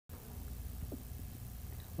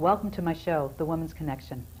Welcome to my show, The Woman's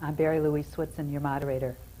Connection. I'm Barrie-Louise Switzen, your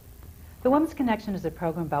moderator. The Woman's Connection is a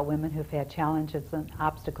program about women who've had challenges and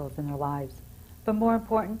obstacles in their lives. But more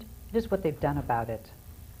important, it is what they've done about it.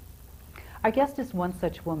 Our guest is one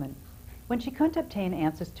such woman. When she couldn't obtain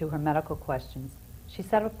answers to her medical questions, she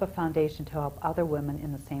set up a foundation to help other women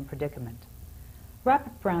in the same predicament.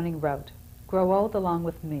 Robert Browning wrote, "Grow old along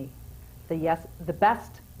with me. The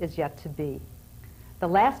best is yet to be. The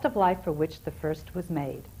last of life for which the first was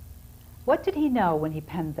made." What did he know when he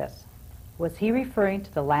penned this? Was he referring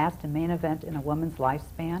to the last and main event in a woman's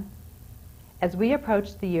lifespan? As we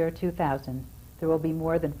approach the year 2000, there will be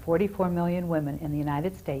more than 44 million women in the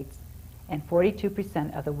United States, and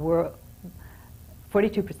 42% of the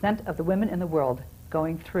women in the world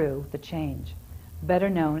going through the change, better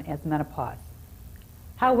known as menopause.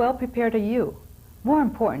 How well prepared are you? More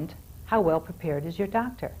important, how well prepared is your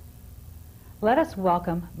doctor? Let us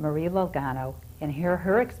welcome Marie Lugano and hear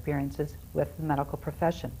her experiences with the medical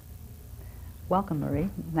profession. Welcome, Marie.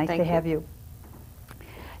 Nice to have you.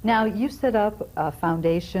 Now, you set up a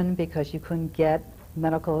foundation because you couldn't get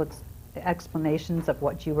medical explanations of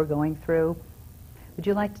what you were going through. Would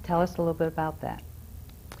you like to tell us a little bit about that?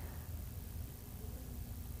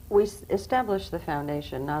 We established the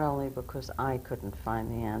foundation not only because I couldn't find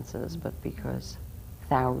the answers, but because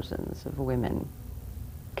thousands of women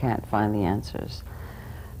can't find the answers.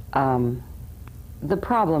 The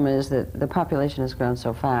problem is that the population has grown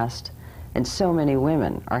so fast, and so many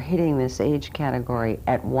women are hitting this age category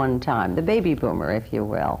at one time, the baby boomer, if you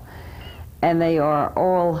will. And they are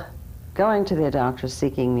all going to their doctors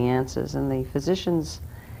seeking the answers, and the physicians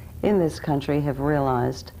in this country have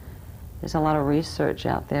realized there's a lot of research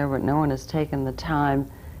out there, but no one has taken the time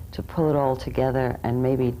to pull it all together and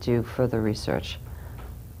maybe do further research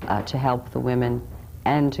to help the women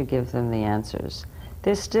and to give them the answers.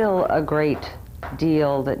 There's still a great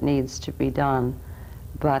deal that needs to be done,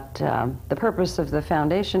 but the purpose of the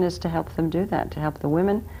foundation is to help them do that, to help the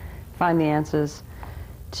women find the answers,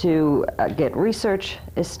 to get research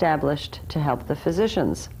established, to help the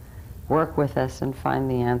physicians work with us and find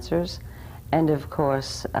the answers, and of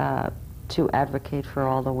course to advocate for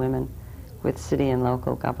all the women with city and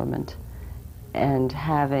local government, and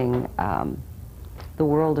having the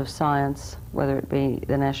world of science, whether it be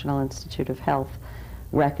the National Institute of Health,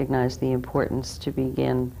 recognize the importance to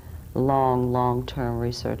begin long-term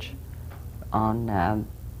research on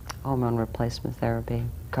hormone replacement therapy,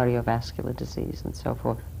 cardiovascular disease, and so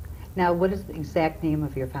forth. Now, what is the exact name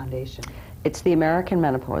of your foundation? It's the American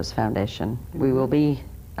Menopause Foundation. We will be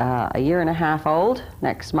a year and a half old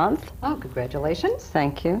next month. Oh, congratulations.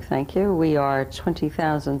 Thank you, thank you. We are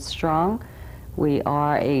 20,000 strong. We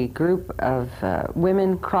are a group of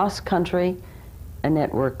women cross-country, a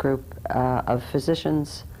network group of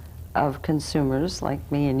physicians, of consumers like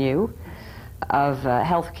me and you, of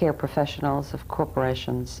healthcare professionals, of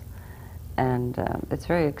corporations, and it's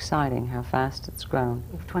very exciting how fast it's grown.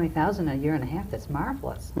 20,000 a year and a half, that's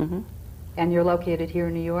marvelous. Mm-hmm. And you're located here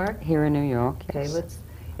in New York? Here in New York, yes. Okay,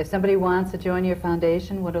 if somebody wants to join your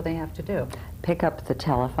foundation, what do they have to do? Pick up the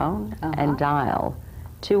telephone and dial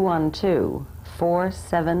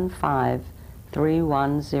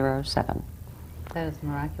 212-475-3107. That is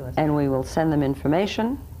miraculous. And we will send them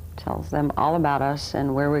information, tells them all about us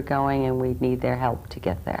and where we're going, and we need their help to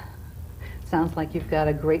get there. Sounds like you've got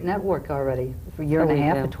a great network already for a year and a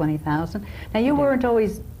half at 20,000. Now, you weren't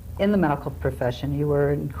always in the medical profession. You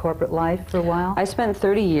were in corporate life for a while? I spent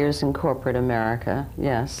 30 years in corporate America,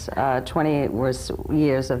 yes. 28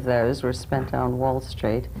 years of those were spent on Wall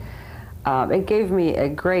Street. It gave me a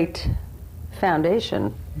great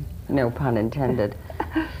foundation, no pun intended,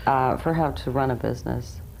 for how to run a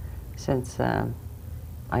business, since I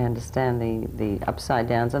understand the upside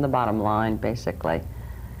downs and the bottom line, basically.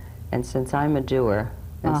 And since I'm a doer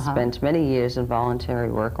and spent many years in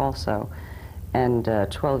voluntary work also, and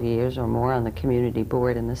 12 years or more on the community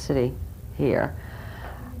board in the city here,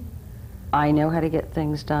 I know how to get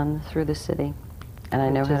things done through the city, and I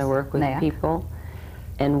know how to work with people,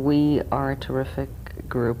 and we are a terrific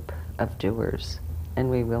group of doers, and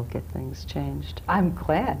we will get things changed. I'm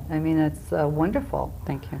glad. I mean, it's wonderful.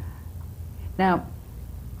 Thank you. Now,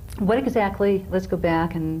 what exactly, let's go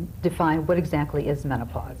back and define what exactly is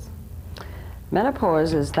menopause.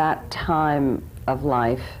 Menopause is that time of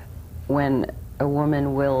life when a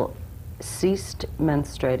woman will cease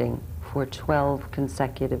menstruating for 12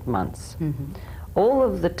 consecutive months. Mm-hmm. All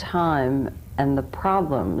of the time and the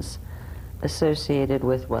problems associated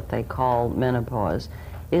with what they call menopause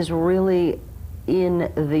is really in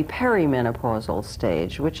the perimenopausal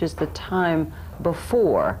stage, which is the time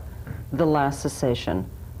before the last cessation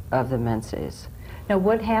of the menses. Now,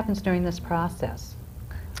 what happens during this process?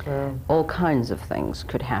 All kinds of things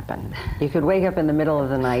could happen. You could wake up in the middle of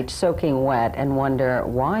the night soaking wet and wonder,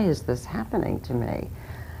 why is this happening to me?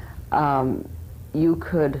 You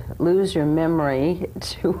could lose your memory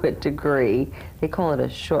to a degree. They call it a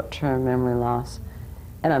short-term memory loss.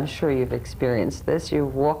 And I'm sure you've experienced this. You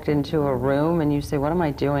walked into a room and you say, what am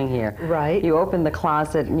I doing here? Right. You opened the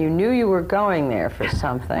closet and you knew you were going there for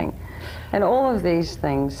something. And all of these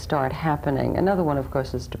things start happening. Another one, of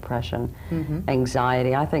course, is depression,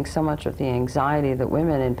 anxiety. I think so much of the anxiety that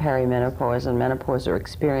women in perimenopause and menopause are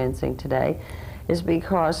experiencing today is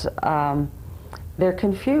because they're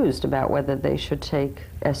confused about whether they should take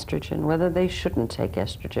estrogen, whether they shouldn't take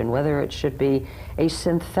estrogen, whether it should be a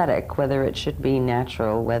synthetic, whether it should be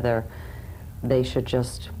natural, whether they should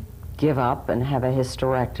just give up and have a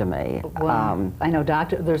hysterectomy. Well, I know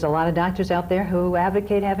there's a lot of doctors out there who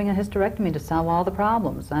advocate having a hysterectomy to solve all the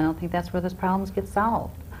problems. I don't think that's where those problems get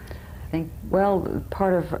solved. Well,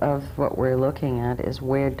 part of what we're looking at is,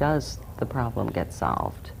 where does the problem get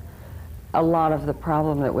solved? A lot of the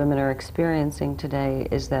problem that women are experiencing today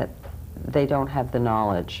is that they don't have the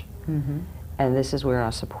knowledge. And this is where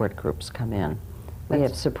our support groups come in. We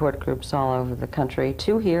have support groups all over the country,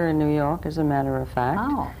 2 here in New York, as a matter of fact,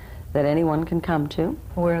 that anyone can come to.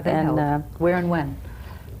 Where are they held? Where and when?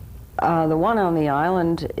 The one on the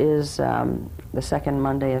island is the second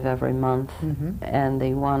Monday of every month, and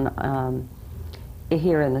the one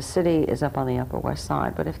here in the city is up on the Upper West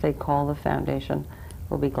Side. But if they call the foundation,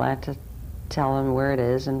 we'll be glad to tell them where it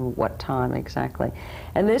is and what time exactly.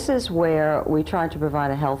 And this is where we try to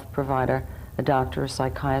provide a health provider, a doctor, a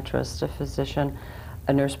psychiatrist, a physician,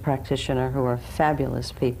 a nurse practitioner, who are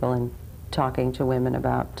fabulous people in talking to women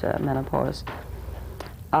about menopause,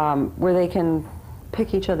 where they can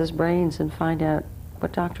pick each other's brains and find out,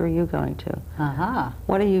 what doctor are you going to?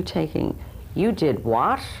 What are you taking? You did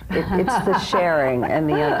what? It's the sharing and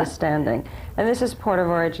the understanding. And this is part of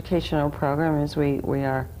our educational program, as we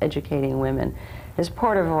are educating women. As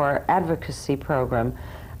part of our advocacy program,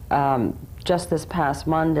 just this past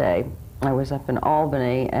Monday, I was up in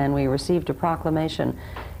Albany, and we received a proclamation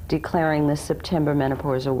declaring this September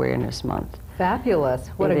Menopause Awareness Month. Fabulous.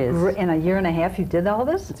 What in a year and a half you did all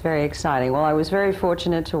this? It's very exciting. Well, I was very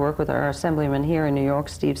fortunate to work with our assemblyman here in New York,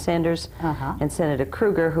 Steve Sanders, and Senator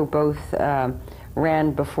Kruger, who both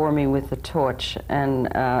ran before me with the torch, and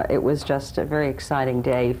it was just a very exciting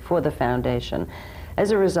day for the foundation.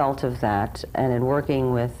 As a result of that, and in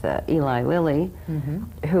working with Eli Lilly,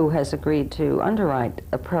 who has agreed to underwrite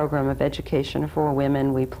a program of education for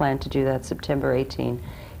women, we plan to do that September 18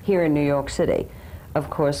 here in New York City. Of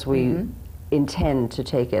course, we intend to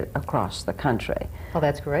take it across the country. Oh,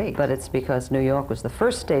 that's great. But it's because New York was the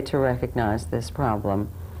first state to recognize this problem,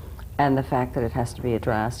 and the fact that it has to be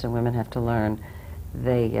addressed and women have to learn.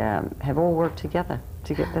 They have all worked together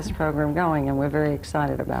to get this program going, and we're very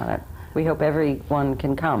excited about it. We hope everyone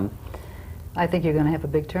can come. I think you're going to have a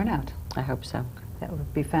big turnout. I hope so. That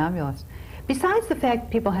would be fabulous. Besides the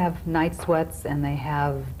fact people have night sweats and they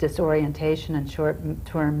have disorientation and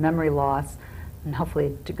short-term memory loss, and hopefully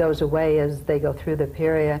it goes away as they go through the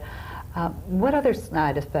period, what other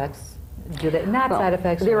side effects do they, side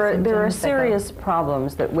effects? There are serious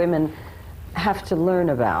problems that women have to learn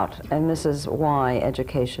about, and this is why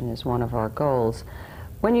education is one of our goals.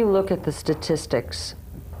 When you look at the statistics,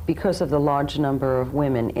 because of the large number of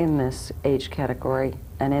women in this age category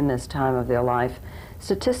and in this time of their life,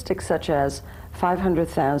 statistics such as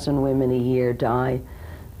 500,000 women a year die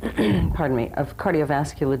pardon me, of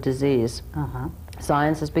cardiovascular disease.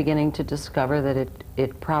 Science is beginning to discover that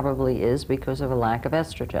it probably is because of a lack of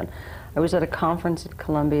estrogen. I was at a conference at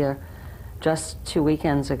Columbia just 2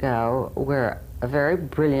 weekends ago where a very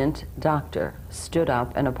brilliant doctor stood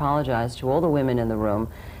up and apologized to all the women in the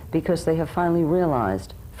room because they have finally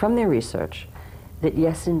realized from their research that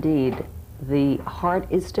yes, indeed, the heart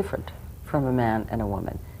is different from a man and a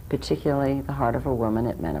woman, particularly the heart of a woman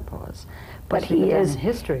at menopause. But he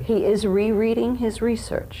is rereading his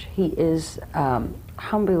research. He is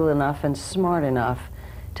humble enough and smart enough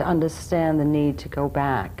to understand the need to go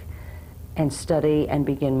back and study and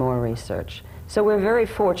begin more research. So we're very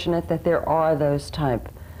fortunate that there are those type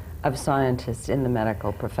of scientists in the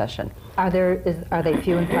medical profession. Are they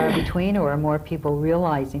few and far between, or are more people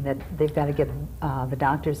realizing that they've got to get, the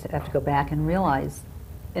doctors have to go back and realize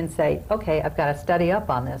and say, okay, I've got to study up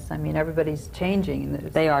on this? I mean, everybody's changing.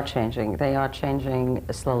 They are changing. They are changing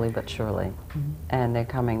slowly but surely, and they're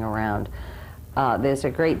coming around. There's a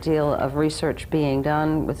great deal of research being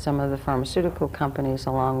done with some of the pharmaceutical companies,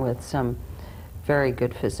 along with some very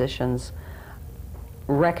good physicians,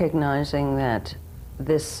 recognizing that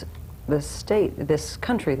this this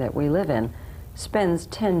country that we live in, spends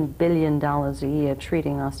 $10 billion a year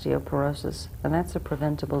treating osteoporosis, and that's a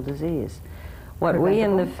preventable disease. What we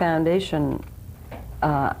in the foundation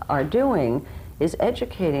are doing is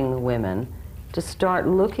educating the women to start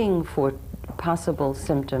looking for possible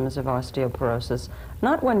symptoms of osteoporosis,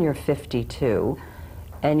 not when you're 52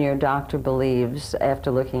 and your doctor believes,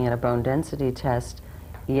 after looking at a bone density test,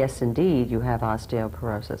 yes, indeed, you have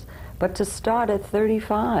osteoporosis, but to start at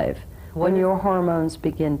 35, when your hormones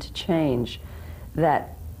begin to change,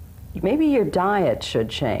 that maybe your diet should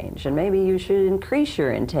change, and maybe you should increase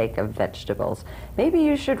your intake of vegetables. Maybe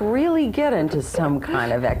you should really get into some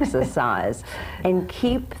kind of exercise and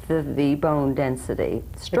keep the bone density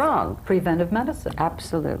strong. It's preventive medicine.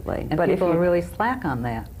 Absolutely. And people are really slack on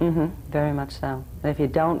that. Very much so. And if you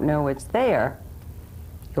don't know it's there,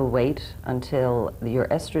 you'll wait until your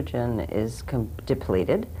estrogen is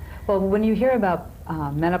depleted. Well, when you hear about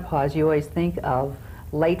menopause, you always think of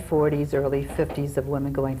late 40s, early 50s of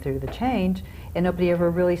women going through the change, and nobody ever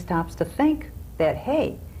really stops to think that,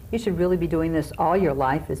 hey, you should really be doing this all your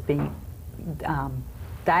life, as being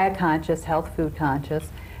diet conscious, health food conscious,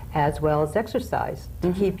 as well as exercise,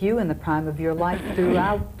 to keep you in the prime of your life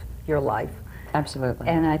throughout your life. Absolutely.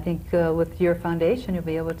 And I think with your foundation, you'll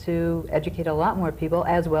be able to educate a lot more people,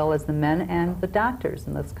 as well as the men and the doctors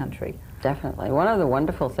in this country. Definitely. One of the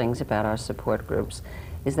wonderful things about our support groups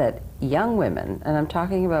is that young women, and I'm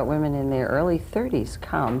talking about women in their early 30s,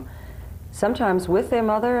 come sometimes with their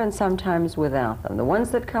mother and sometimes without them. The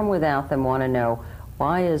ones that come without them want to know,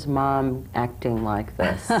 why is mom acting like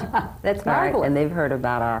this? That's marvelous. And they've heard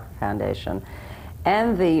about our foundation.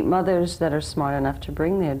 And the mothers that are smart enough to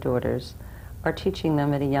bring their daughters are teaching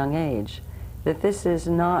them at a young age that this is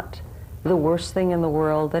not the worst thing in the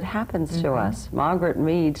world that happens to us. Margaret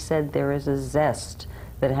Mead said there is a zest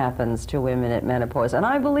that happens to women at menopause, and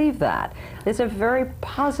I believe that. There's a very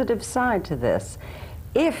positive side to this.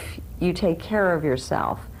 If you take care of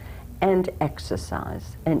yourself and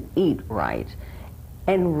exercise and eat right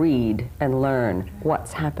and read and learn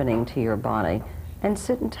what's happening to your body and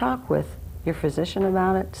sit and talk with your physician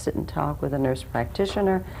about it, sit and talk with a nurse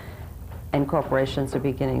practitioner, and corporations are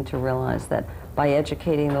beginning to realize that by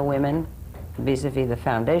educating the women vis-a-vis the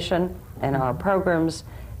foundation and our programs,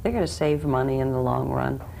 they're going to save money in the long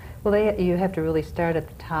run. Well, you have to really start at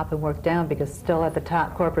the top and work down, because still at the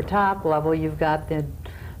top, corporate top level, you've got the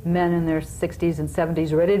men in their 60s and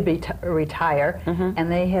 70s ready to retire,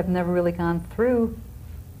 and they have never really gone through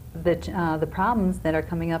the problems that are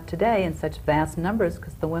coming up today in such vast numbers,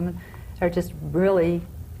 because the women are just really,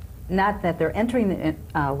 not that they're entering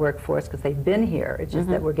the workforce because they've been here, it's just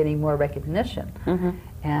that we're getting more recognition.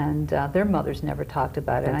 And their mothers never talked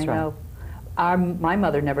about it. That's I know my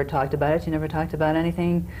mother never talked about it. She never talked about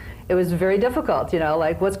anything. It was very difficult, you know,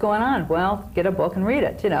 like, what's going on? Well, get a book and read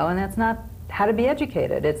it, you know, and that's not how to be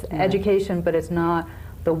educated. It's education, but it's not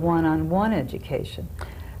the one-on-one education.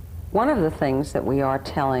 One of the things that we are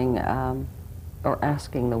telling or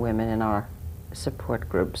asking the women in our support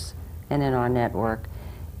groups and in our network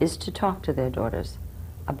is to talk to their daughters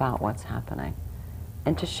about what's happening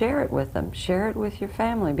and to share it with them. Share it with your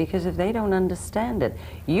family, because if they don't understand it,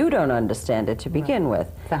 you don't understand it to begin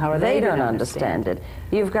with. So how are they don't understand it.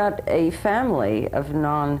 You've got a family of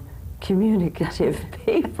non-communicative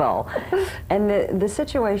people. And the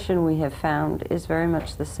situation we have found is very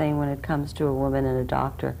much the same when it comes to a woman and a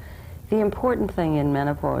doctor. The important thing in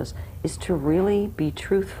menopause is to really be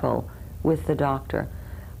truthful with the doctor.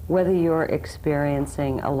 Whether you're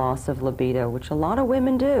experiencing a loss of libido, which a lot of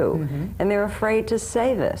women do, and they're afraid to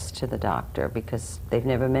say this to the doctor because they've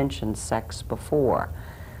never mentioned sex before.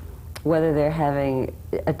 Whether they're having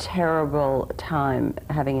a terrible time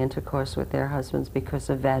having intercourse with their husbands because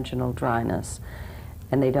of vaginal dryness,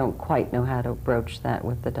 and they don't quite know how to broach that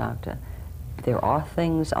with the doctor. There are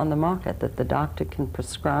things on the market that the doctor can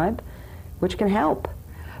prescribe which can help.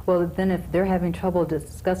 Well, then if they're having trouble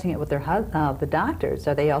discussing it with their the doctors,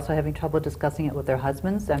 are they also having trouble discussing it with their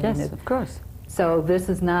husbands? I Yes, mean, of course. So this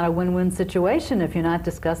is not a win-win situation if you're not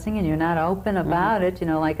discussing and you're not open about it. You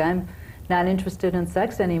know, like, I'm not interested in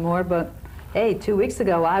sex anymore, but hey, 2 weeks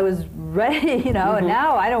ago I was ready, you know, and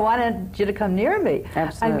now I don't want you to come near me.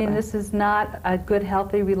 Absolutely. I mean, this is not a good,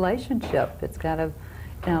 healthy relationship. It's got to,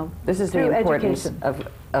 you know, This is the importance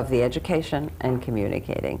of the education and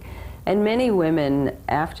communicating. And many women,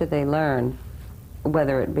 after they learn,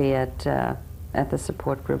 whether it be at the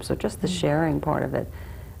support groups or just the sharing part of it,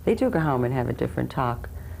 they do go home and have a different talk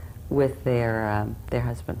with their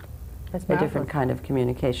husband. That's a different kind of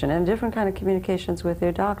communication, and a different kind of communications with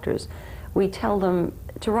their doctors. We tell them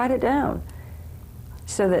to write it down.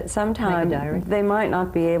 So that sometime they might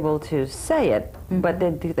not be able to say it, but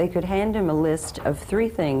they could hand him a list of 3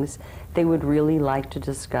 things they would really like to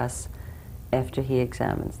discuss after he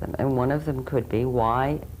examines them. And one of them could be,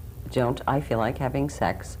 why don't I feel like having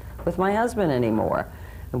sex with my husband anymore?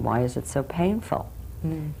 And why is it so painful?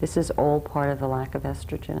 This is all part of the lack of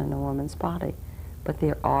estrogen in a woman's body. But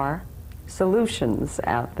there are solutions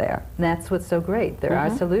out there. That's what's so great. There are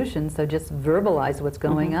solutions, so just verbalize what's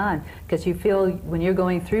going on. Because you feel when you're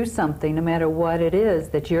going through something, no matter what it is,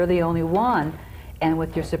 that you're the only one. And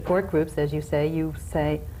with your support groups, as you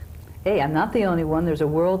say, hey, I'm not the only one. There's a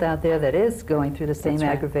world out there that is going through the same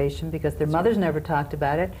aggravation because their mothers never talked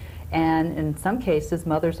about it. And in some cases,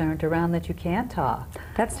 mothers aren't around that you can't talk.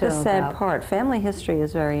 That's the sad part. Family history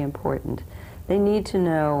is very important. They need to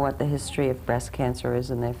know what the history of breast cancer is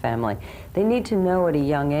in their family. They need to know at a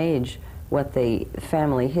young age what the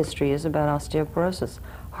family history is about osteoporosis,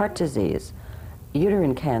 heart disease,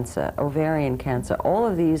 uterine cancer, ovarian cancer. All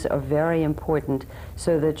of these are very important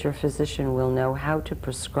so that your physician will know how to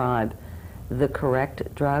prescribe the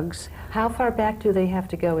correct drugs. How far back do they have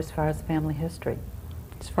to go as far as family history?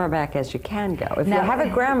 As far back as you can go. If you have a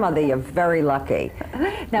grandmother, you're very lucky.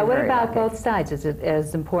 Now, what about both sides? Is it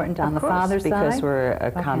as important on the father's side? Because we're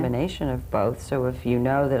a combination of both. So if you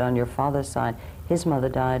know that on your father's side, his mother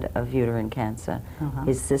died of uterine cancer,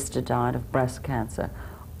 his sister died of breast cancer,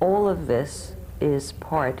 all of this is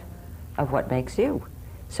part of what makes you.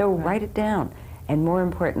 So write it down. And more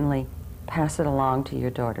importantly, pass it along to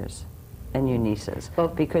your daughters and your nieces,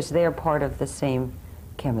 because they're part of the same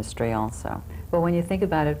chemistry also. Well, when you think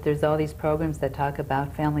about it, there's all these programs that talk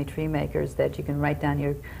about family tree makers, that you can write down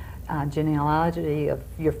your genealogy of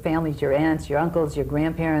your families, your aunts, your uncles, your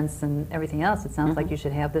grandparents, and everything else. It sounds like you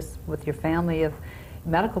should have this with your family of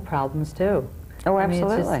medical problems, too. Oh,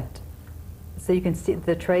 absolutely. So you can see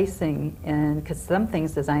the tracing, and because some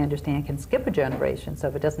things, as I understand, can skip a generation. So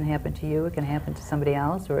if it doesn't happen to you, it can happen to somebody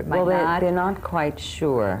else, or it might not. Well, they're not quite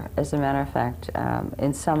sure. As a matter of fact,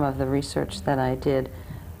 in some of the research that I did,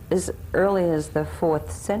 as early as the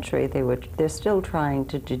 4th century, they're still trying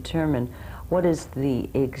to determine what is the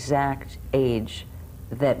exact age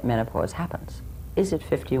that menopause happens. Is it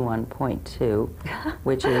 51.2,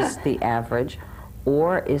 which is the average,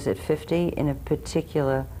 or is it 50 in a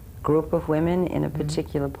particular group of women in a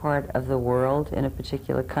particular part of the world, in a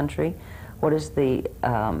particular country? What is the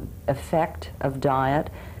effect of diet?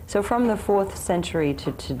 So from the 4th century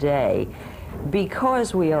to today,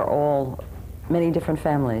 because we are all many different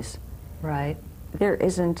families, there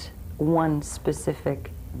isn't one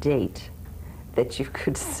specific date that you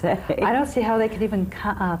could say. I don't see how they could even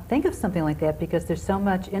think of something like that, because there's so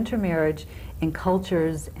much intermarriage in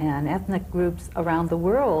cultures and ethnic groups around the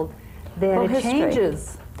world that it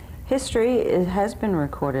changes. History has been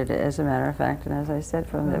recorded, as a matter of fact, and as I said,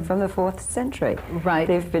 from the 4th century.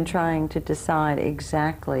 They've been trying to decide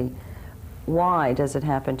exactly why does it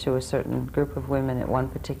happen to a certain group of women at one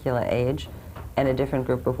particular age and a different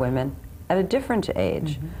group of women at a different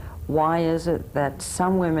age. Why is it that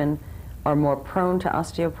some women are more prone to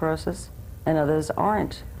osteoporosis and others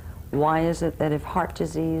aren't? Why is it that if heart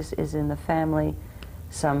disease is in the family,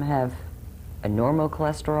 some have a normal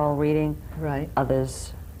cholesterol reading,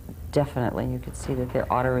 others definitely, you could see that their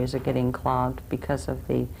arteries are getting clogged because of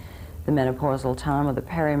the menopausal time or the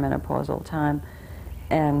perimenopausal time,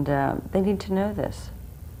 and they need to know this.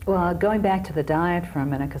 Well, going back to the diet for a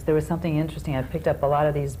minute, because there was something interesting. I picked up a lot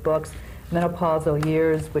of these books, Menopausal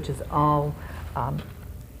Years, which is all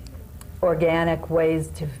organic ways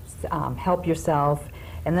to help yourself.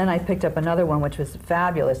 And then I picked up another one, which was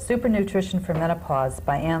fabulous, Super Nutrition for Menopause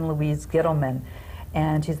by Ann-Louise Gittleman.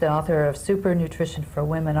 And she's the author of Super Nutrition for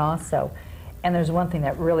Women also. And there's one thing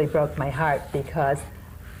that really broke my heart, because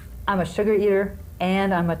I'm a sugar eater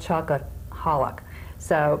and I'm a chocoholic.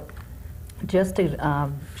 So just to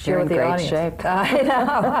share with the audience. You're in great shape. I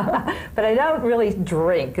know, but I don't really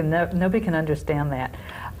drink, and nobody can understand that.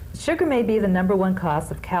 Sugar may be the #1 cause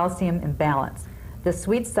of calcium imbalance. The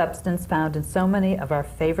sweet substance found in so many of our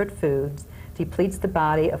favorite foods depletes the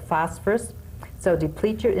body of phosphorus, so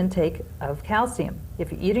deplete your intake of calcium.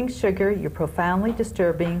 If you're eating sugar, you're profoundly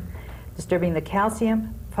disturbing the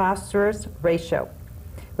calcium-phosphorus ratio.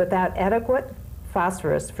 Without adequate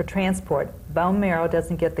phosphorus for transport, bone marrow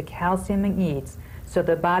doesn't get the calcium it needs, so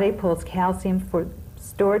the body pulls calcium for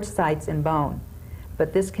storage sites in bone.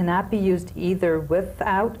 But this cannot be used either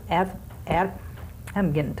without,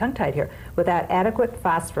 I'm getting tongue-tied here, without adequate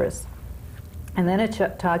phosphorus. And then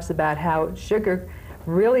it talks about how sugar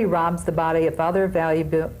really robs the body of other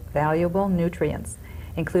valuable nutrients,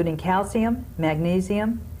 including calcium,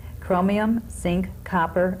 magnesium, chromium, zinc,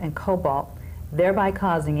 copper, and cobalt. thereby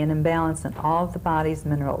causing an imbalance in all of the body's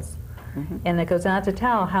minerals. And it goes on to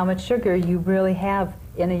tell how much sugar you really have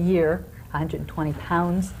in a year, 120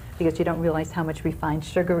 pounds, because you don't realize how much refined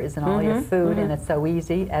sugar is in all your food, and it's so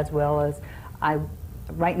easy, as well as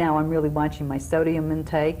right now I'm really watching my sodium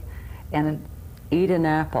intake. And eat an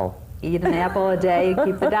apple. Eat an apple a day,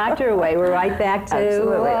 keep the doctor away. We're right back to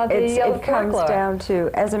it comes down to,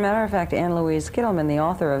 as a matter of fact, Anne Louise Kittleman, the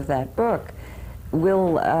author of that book,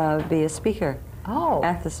 will be a speaker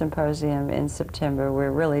at the symposium in September.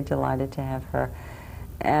 We're really delighted to have her.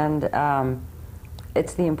 And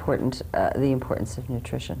it's the importance of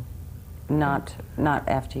nutrition. Not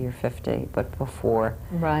after you're 50, but before.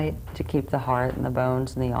 Right. To keep the heart and the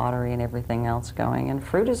bones and the artery and everything else going. And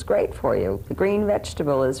fruit is great for you. The green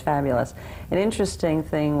vegetable is fabulous. An interesting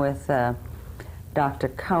thing with Dr.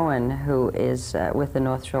 Cohen, who is with the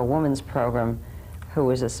North Shore Women's Program, who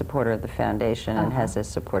is a supporter of the foundation and has a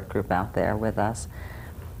support group out there with us.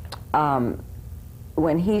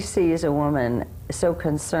 When he sees a woman so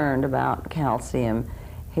concerned about calcium,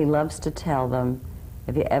 he loves to tell them,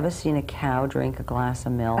 have you ever seen a cow drink a glass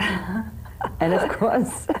of milk? And of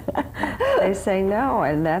course, they say no,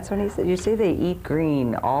 and that's when he said, you see, they eat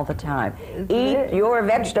green all the time. Eat your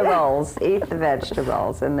vegetables, eat the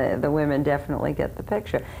vegetables, and the women definitely get the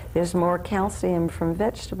picture. There's more calcium from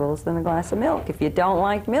vegetables than a glass of milk. If you don't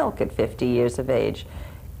like milk at 50 years of age,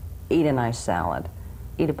 eat a nice salad.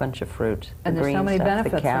 Eat a bunch of fruit. And there's so many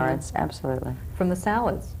benefits. The carrots, absolutely. From the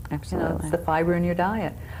salads. Absolutely. You know, it's the fiber in your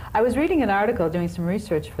diet. I was reading an article doing some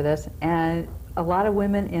research for this, and a lot of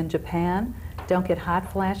women in Japan don't get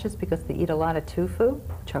hot flashes because they eat a lot of tofu.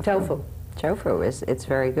 Tofu it's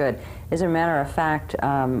very good. As a matter of fact,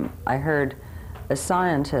 I heard a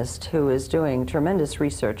scientist who is doing tremendous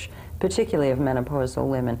research, particularly of menopausal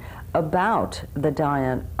women, about the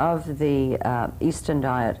diet of the Eastern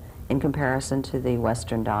diet in comparison to the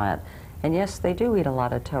Western diet. And yes, they do eat a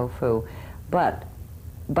lot of tofu, but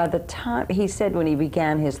by the time, he said when he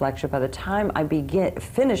began his lecture, by the time I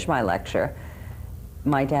finish my lecture,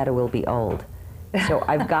 my data will be old. So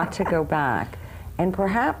I've got to go back. And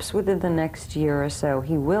perhaps within the next year or so,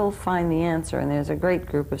 he will find the answer, and there's a great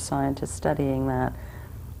group of scientists studying that.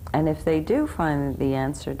 And if they do find the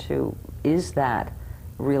answer to, is that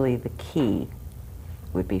really the key,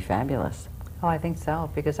 would be fabulous. Oh, I think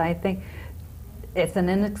so, because I think it's an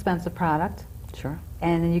inexpensive product. Sure.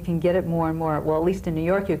 And you can get it more and more. Well, at least in New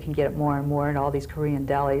York, you can get it more and more in all these Korean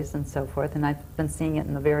delis and so forth. And I've been seeing it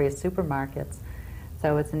in the various supermarkets.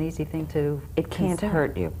 So it's an easy thing to It can't consume.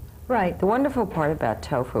 hurt you. Right. The wonderful part about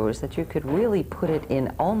tofu is that you could really put it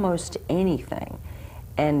in almost anything.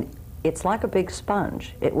 And it's like a big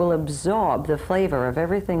sponge. It will absorb the flavor of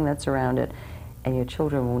everything that's around it. And your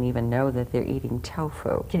children won't even know that they're eating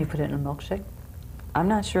tofu. Can you put it in a milkshake? I'm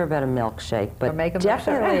not sure about a milkshake, but make a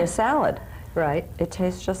definitely a salad. Right. It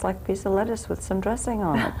tastes just like a piece of lettuce with some dressing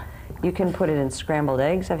on it. You can put it in scrambled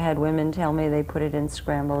eggs. I've had women tell me they put it in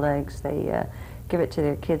scrambled eggs. They give it to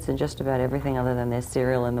their kids in just about everything other than their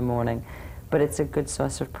cereal in the morning. But it's a good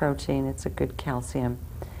source of protein. It's a good calcium.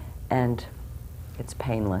 And it's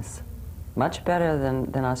painless. Much better than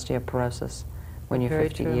osteoporosis when you're Very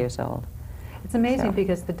 50 true. years old. It's amazing So.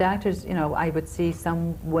 because the doctors, you know, I would see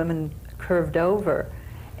some women curved over,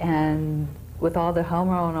 and with all the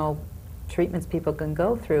hormonal treatments people can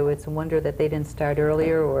go through, it's a wonder that they didn't start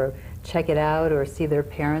earlier or check it out or see their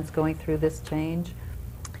parents going through this change.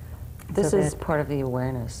 This So is that- part of the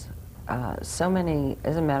awareness. So many,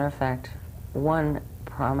 as a matter of fact, one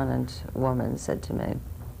prominent woman said to me,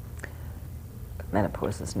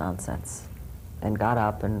 menopause is nonsense, and got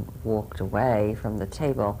up and walked away from the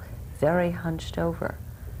table very hunched over.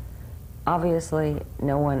 Obviously,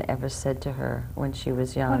 no one ever said to her when she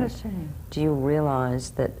was young, What a shame. do you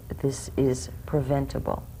realize that this is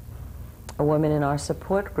preventable? A woman in our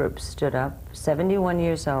support group stood up, 71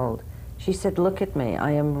 years old. She said, look at me,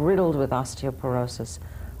 I am riddled with osteoporosis.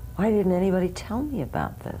 Why didn't anybody tell me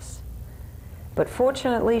about this? But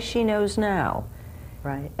fortunately, she knows now.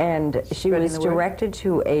 Right. And she Spreading was the word. directed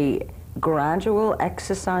to a gradual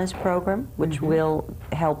exercise program, which will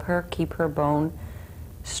help her keep her bone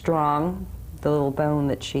strong, the little bone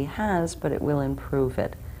that she has, but it will improve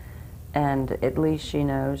it. And at least she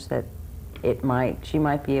knows that she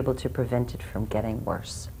might be able to prevent it from getting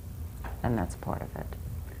worse. And that's part of it.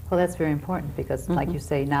 Well, that's very important because, like you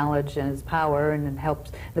say, knowledge is power, and it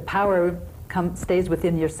helps. The power stays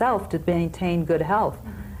within yourself to maintain good health.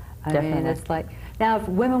 I mean, Definitely. it's like, now if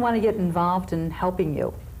women want to get involved in helping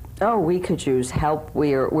you, Oh, we could use help.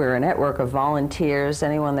 We're a network of volunteers.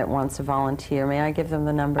 Anyone that wants to volunteer, may I give them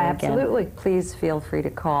the number again? Absolutely. Please feel free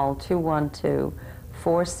to call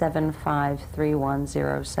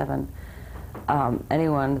 475-3107.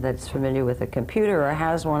 Anyone that's familiar with a computer or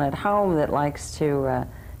has one at home that likes to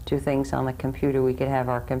do things on the computer, we could have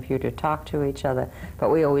our computer talk to each other, but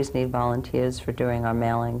we always need volunteers for doing our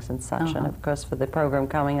mailings and such. And of course, for the program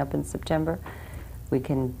coming up in September, we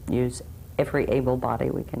can use every able body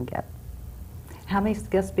we can get. How many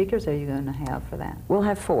guest speakers are you going to have for that? We'll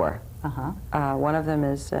have 4. Uh-huh. One of them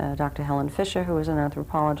is Dr. Helen Fisher, who is an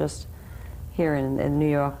anthropologist here in the New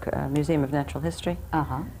York Museum of Natural History.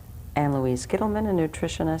 Uh-huh. Anne Louise Gittleman, a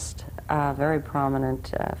nutritionist, a very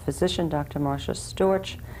prominent physician, Dr. Marcia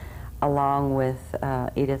Storch, along with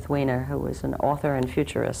Edith Weiner, who is an author and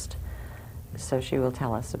futurist. So she will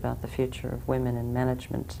tell us about the future of women in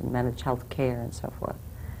management and managed health care and so forth.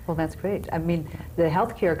 Well, that's great. I mean, the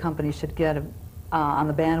healthcare companies should get on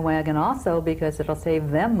the bandwagon also, because it'll save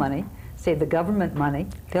them money, save the government money.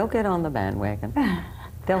 They'll get on the bandwagon.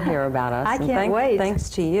 They'll hear about us. I can't wait. Thanks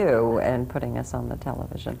to you and putting us on the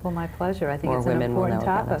television. Well, my pleasure. I think More it's an women will important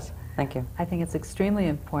know about topic. us. Thank you. I think it's extremely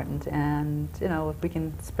important, and you know, if we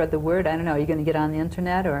can spread the word, I don't know, are you going to get on the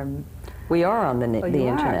internet or? We are on the you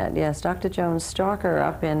internet. are? Yes, Dr. Jones Stalker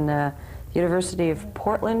up in University of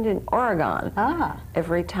Portland in Oregon. Ah.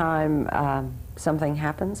 Every time something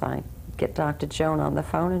happens, I get Dr. Joan on the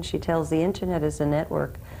phone, and she tells the internet is a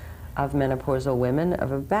network of menopausal women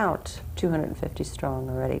of about 250 strong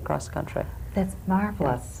already across country. That's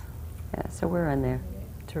marvelous. Yeah, so we're in there.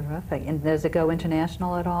 Terrific. And does it go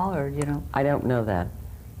international at all, or you know? I don't know that.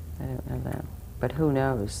 I don't know that. But who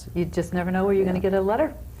knows? You just never know where you're going to get a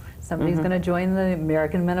letter. Somebody's going to join the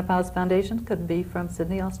American Menopause Foundation. Could be from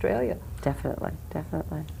Sydney, Australia. Definitely,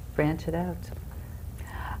 definitely. Branch it out.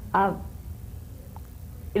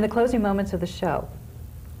 In the closing moments of the show,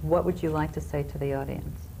 what would you like to say to the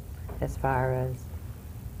audience as far as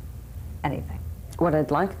anything? What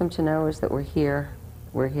I'd like them to know is that we're here.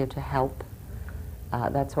 We're here to help.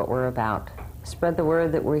 That's what we're about. Spread the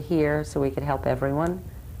word that we're here so we could help everyone.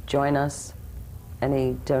 Join us.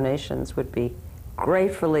 Any donations would be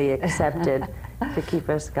gratefully accepted to keep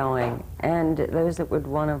us going. And those that would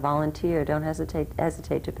want to volunteer, don't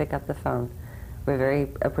hesitate to pick up the phone. We're very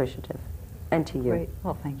appreciative. And to you. Great.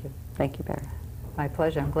 Well, thank you. Thank you, Barry. My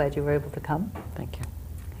pleasure. I'm glad you were able to come. Thank you.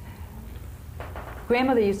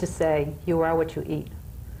 Grandmother used to say, you are what you eat.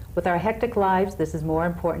 With our hectic lives, this is more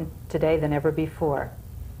important today than ever before.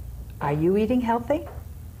 Are you eating healthy?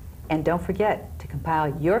 And don't forget to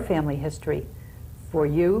compile your family history for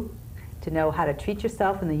you to know how to treat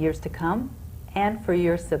yourself in the years to come, and for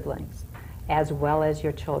your siblings, as well as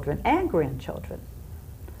your children and grandchildren.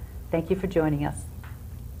 Thank you for joining us.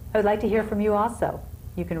 I would like to hear from you also.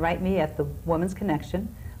 You can write me at the Woman's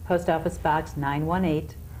Connection, Post Office Box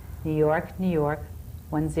 918, New York, New York,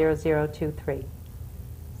 10023.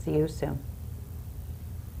 See you soon.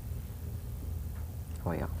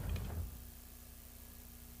 Oh, yeah.